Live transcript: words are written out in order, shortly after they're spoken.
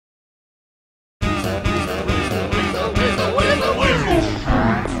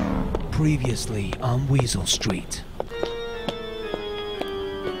Previously on Weasel Street.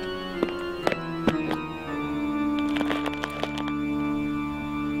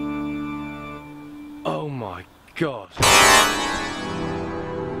 Oh my God.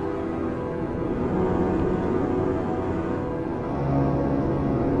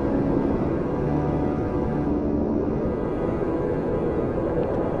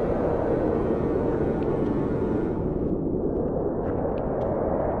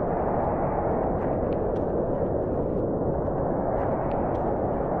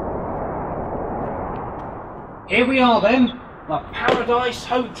 Here we are then, the Paradise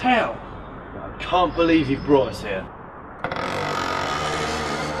Hotel. I can't believe you brought us here.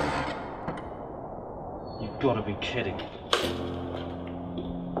 You've got to be kidding.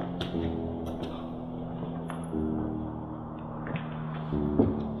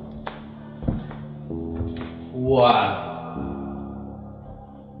 Wow.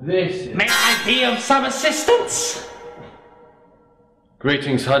 This is... May I be of some assistance?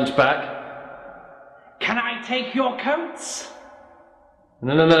 Greetings, Hunchback. Can I take your coats?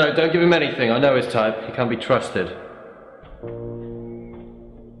 No, don't give him anything. I know his type. He can't be trusted.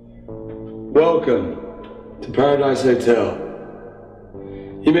 Welcome to Paradise Hotel.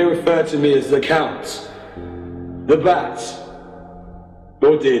 You may refer to me as the Count, the Bat,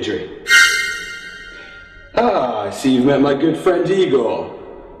 or Deirdre. I see you've met my good friend Igor.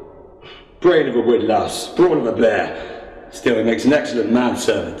 Brain of a woodlouse, brawn of a bear. Still, he makes an excellent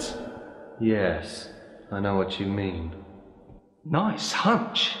manservant. Yes, I know what you mean. Nice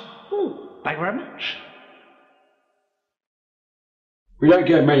hunch. Ooh, thank you very much. We don't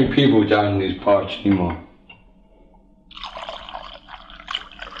get many people down in these parts anymore.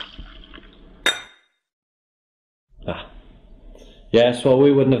 Yes, well,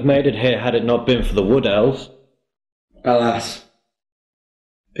 we wouldn't have made it here had it not been for the Wood Elves. Alas,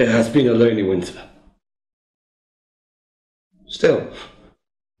 it has been a lonely winter. Still,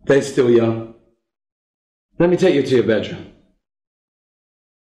 they're still young. Let me take you to your bedroom.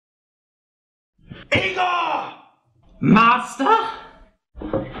 Igor! Master?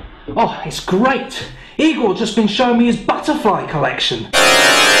 Oh, it's great. Igor's just been showing me his butterfly collection.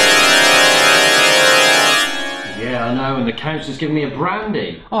 Yeah, I know, and the Count's just giving me a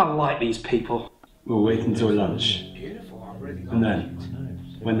brandy. I like these people. We'll wait until lunch. And then,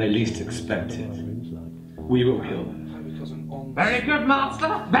 when they least expect it, we will kill them. Very good,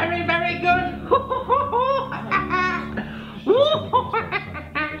 Master. Very, very good.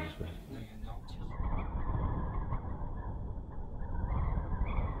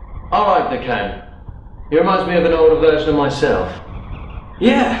 I like the Count. He reminds me of an older version of myself.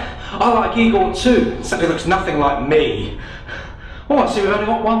 Yeah, I like Igor too, except he looks nothing like me. Oh, I see we've only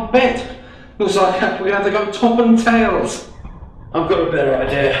got one bed. Looks like we're going to have to go top and tails. I've got a better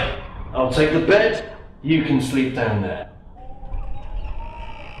idea. I'll take the bed, you can sleep down there.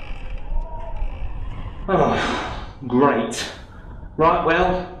 Oh, great. Right,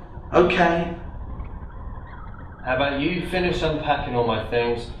 well, okay. How about you finish unpacking all my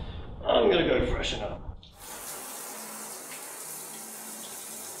things? I'm gonna go freshen up.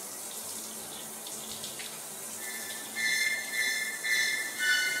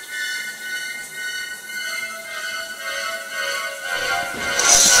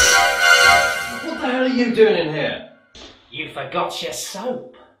 What the hell are you doing in here? You forgot your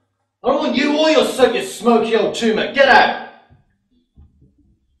soap. I don't want you or your soap, you smoky old tumor. Get out!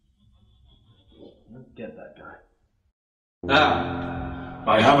 Get that guy.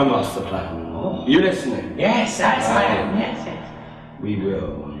 I have a master plan. Oh. You listening? Yes, yes, I am. Yes, yes. We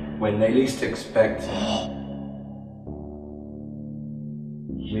will, when they least expect it.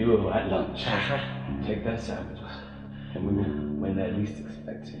 We will at lunch take their sandwiches, and we will, when they're least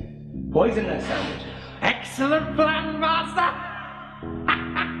expecting it, poison their sandwiches. Excellent plan, Master.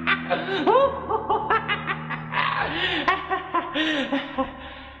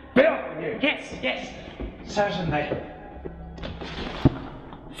 Bill, yes, yes, certainly.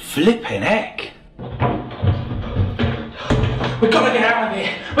 Flippin' heck. We've got to get out of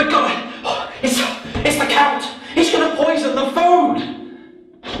here. We've got to... Oh, it's the Count. He's going to poison the food.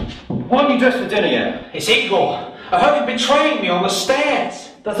 Why aren't you dressed for dinner yet? It's Igor. I heard him betraying me on the stairs.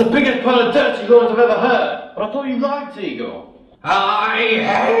 That's the biggest pile of dirty lines I've ever heard. But I thought you liked Igor. I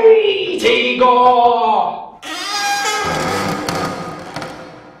hate Igor.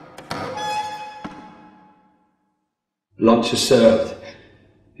 Lunch is served.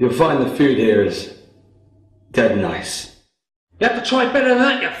 You'll find the food here is dead nice. You have to try better than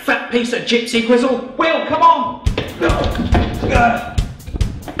that, you fat piece of gypsy grizzle. Will, come on!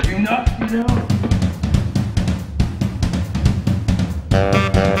 You know.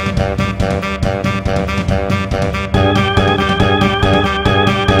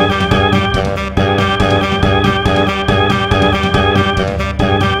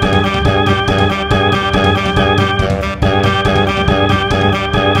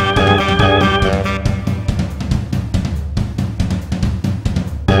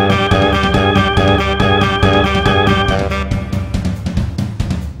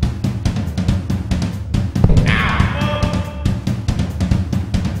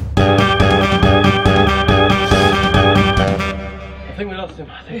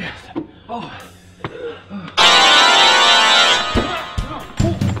 him. I think I lost him. Oh.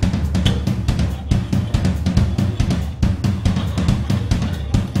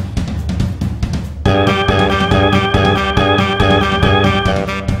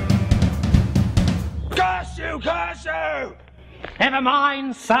 Curse you! Never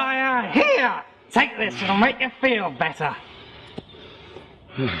mind, sire. Here, take this. It'll make you feel better.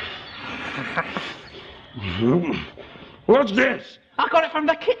 What's this? I got it from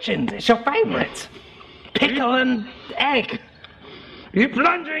the kitchens. It's your favourite. Pickle and egg. You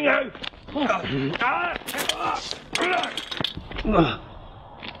plunging out?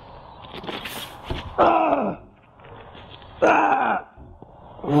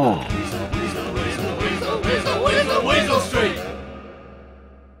 Weasel Street!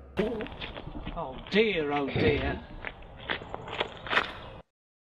 Oh dear, oh dear.